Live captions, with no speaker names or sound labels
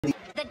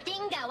The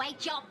dingo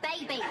ate your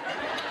baby.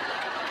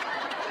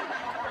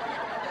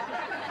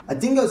 A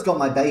dingo's got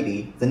my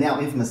baby, the now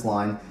infamous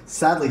line,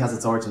 sadly has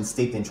its origins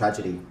steeped in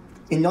tragedy.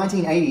 In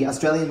 1980,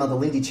 Australian mother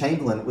Lindy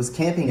Chamberlain was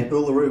camping at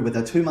Uluru with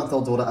her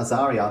 2-month-old daughter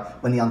Azaria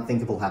when the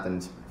unthinkable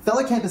happened.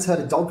 Fellow campers heard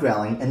a dog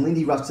growling and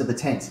Lindy rushed to the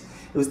tent.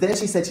 It was there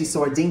she said she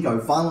saw a dingo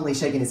violently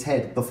shaking its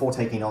head before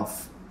taking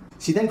off.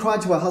 She then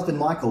cried to her husband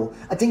Michael,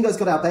 "A dingo's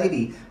got our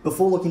baby,"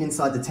 before looking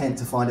inside the tent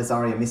to find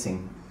Azaria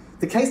missing.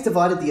 The case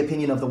divided the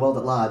opinion of the world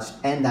at large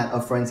and that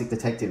of forensic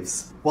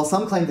detectives. While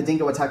some claimed the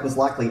dingo attack was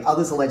likely,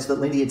 others alleged that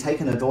Lindy had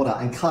taken her daughter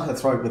and cut her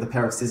throat with a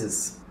pair of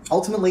scissors.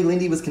 Ultimately,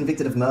 Lindy was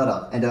convicted of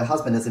murder and her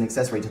husband as an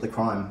accessory to the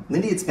crime.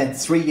 Lindy had spent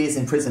 3 years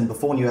in prison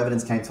before new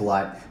evidence came to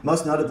light.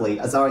 Most notably,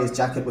 Azaria's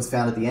jacket was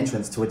found at the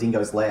entrance to a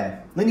dingo's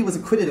lair. Lindy was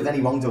acquitted of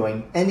any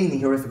wrongdoing, ending the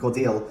horrific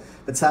ordeal,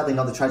 but sadly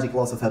not the tragic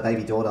loss of her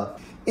baby daughter.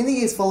 In the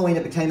years following,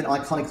 it became an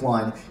iconic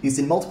line, used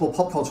in multiple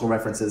pop cultural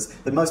references,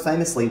 but most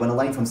famously when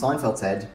Elaine from Seinfeld said,